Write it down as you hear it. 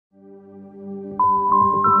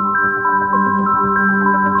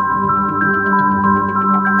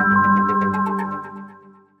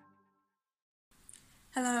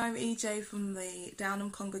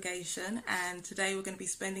Capernaum congregation, and today we're going to be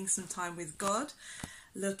spending some time with God,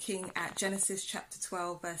 looking at Genesis chapter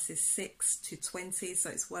 12 verses 6 to 20, so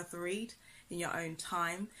it's worth a read in your own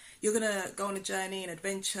time. You're going to go on a journey and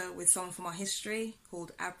adventure with someone from our history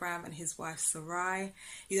called Abram and his wife Sarai.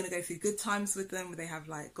 You're going to go through good times with them where they have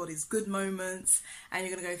like God is good moments, and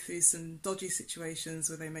you're going to go through some dodgy situations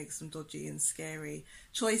where they make some dodgy and scary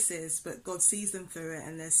choices, but God sees them through it,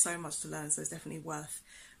 and there's so much to learn, so it's definitely worth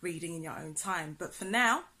reading in your own time. But for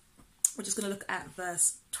now, we're just going to look at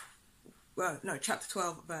chapter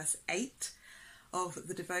 12 verse 8 of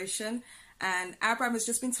the devotion. And Abram has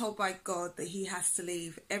just been told by God that he has to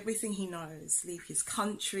leave everything he knows, leave his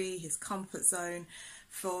country, his comfort zone,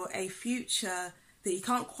 for a future that he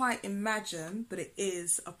can't quite imagine, but it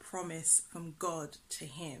is a promise from God to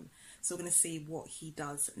him. So we're going to see what he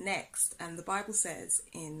does next. And the Bible says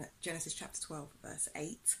in Genesis chapter 12 verse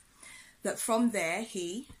 8, that from there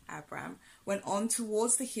he, Abram, went on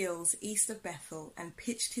towards the hills east of Bethel and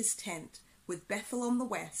pitched his tent with Bethel on the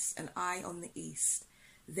west and Ai on the east.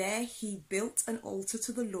 There he built an altar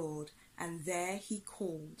to the Lord, and there he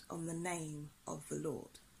called on the name of the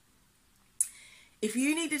Lord. If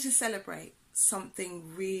you needed to celebrate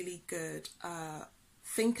something really good,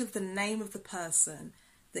 think of the name of the person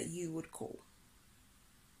that you would call.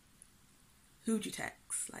 Who'd you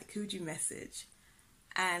text? Like, who'd you message?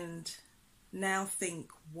 And now think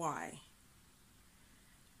why.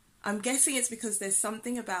 I'm guessing it's because there's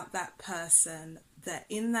something about that person that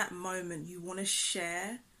in that moment you want to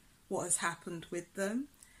share what has happened with them,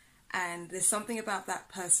 and there's something about that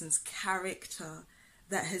person's character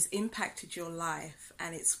that has impacted your life,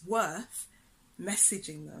 and it's worth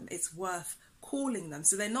messaging them, it's worth calling them.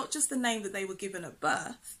 So they're not just the name that they were given at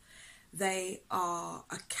birth, they are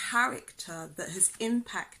a character that has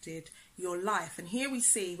impacted your life. And here we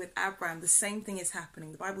see with Abram the same thing is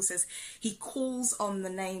happening. The Bible says he calls on the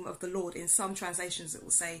name of the Lord. In some translations it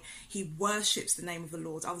will say he worships the name of the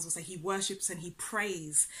Lord. Others will say he worships and he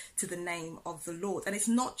prays to the name of the Lord. And it's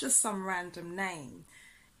not just some random name,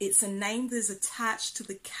 it's a name that is attached to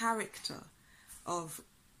the character of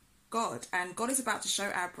God. And God is about to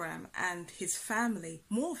show Abram and his family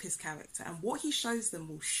more of his character, and what he shows them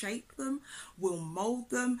will shape them, will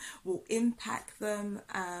mold them, will impact them.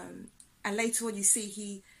 And later on you see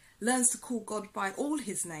he learns to call God by all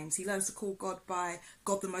his names. He learns to call God by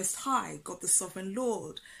God the Most High, God the Sovereign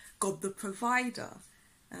Lord, God the Provider.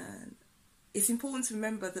 It's important to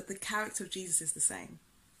remember that the character of Jesus is the same.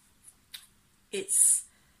 It's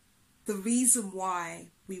the reason why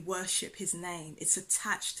we worship his name. It's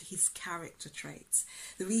attached to his character traits.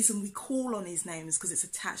 The reason we call on his name is because it's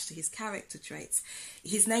attached to his character traits.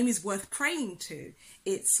 His name is worth praying to.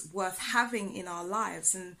 It's worth having in our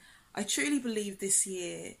lives. And I truly believe this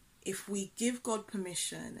year, if we give God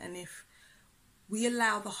permission and if we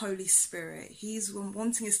allow the Holy Spirit, he's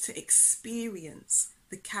wanting us to experience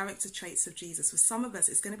the character traits of Jesus. For some of us,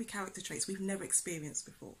 it's going to be character traits we've never experienced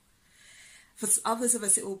before. For others of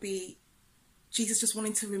us, it will be Jesus just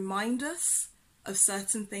wanting to remind us of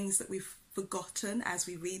certain things that we've forgotten as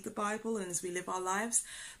we read the Bible and as we live our lives.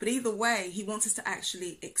 But either way, he wants us to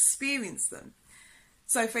actually experience them.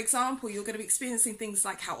 So, for example, you're going to be experiencing things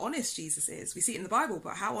like how honest Jesus is. We see it in the Bible,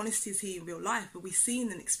 but how honest is he in real life? But we've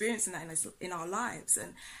seen and experiencing that in our lives,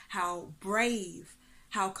 and how brave,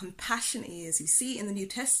 how compassionate he is. You see it in the New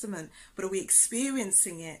Testament, but are we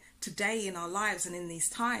experiencing it today in our lives and in these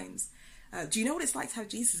times? Do you know what it's like to have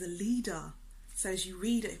Jesus as a leader? So as you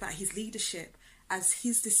read about his leadership as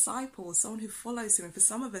his disciple, someone who follows him, and for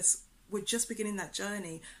some of us, we're just beginning that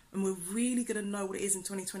journey, and we're really going to know what it is in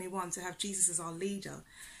 2021 to have Jesus as our leader,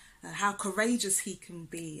 how courageous he can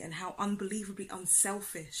be and how unbelievably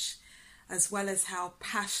unselfish, as well as how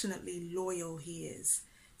passionately loyal he is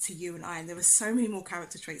to you and I. And there are so many more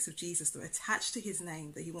character traits of Jesus that are attached to his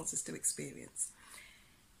name that he wants us to experience.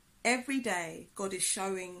 Every day, God is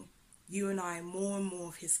showing you and I more and more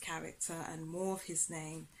of his character and more of his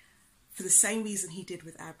name, for the same reason he did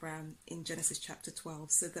with Abram in Genesis chapter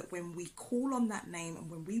 12, so that when we call on that name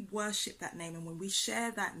and when we worship that name and when we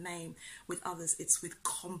share that name with others, it's with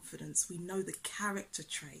confidence. We know the character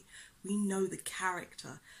trait. We know the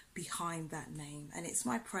character behind that name. And it's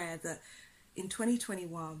my prayer that in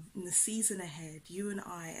 2021, in the season ahead, you and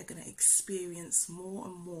I are going to experience more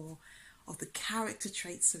and more of the character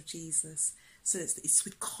traits of Jesus, so it's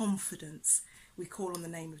with confidence we call on the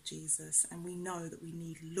name of Jesus, and we know that we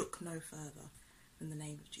need look no further than the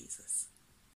name of Jesus.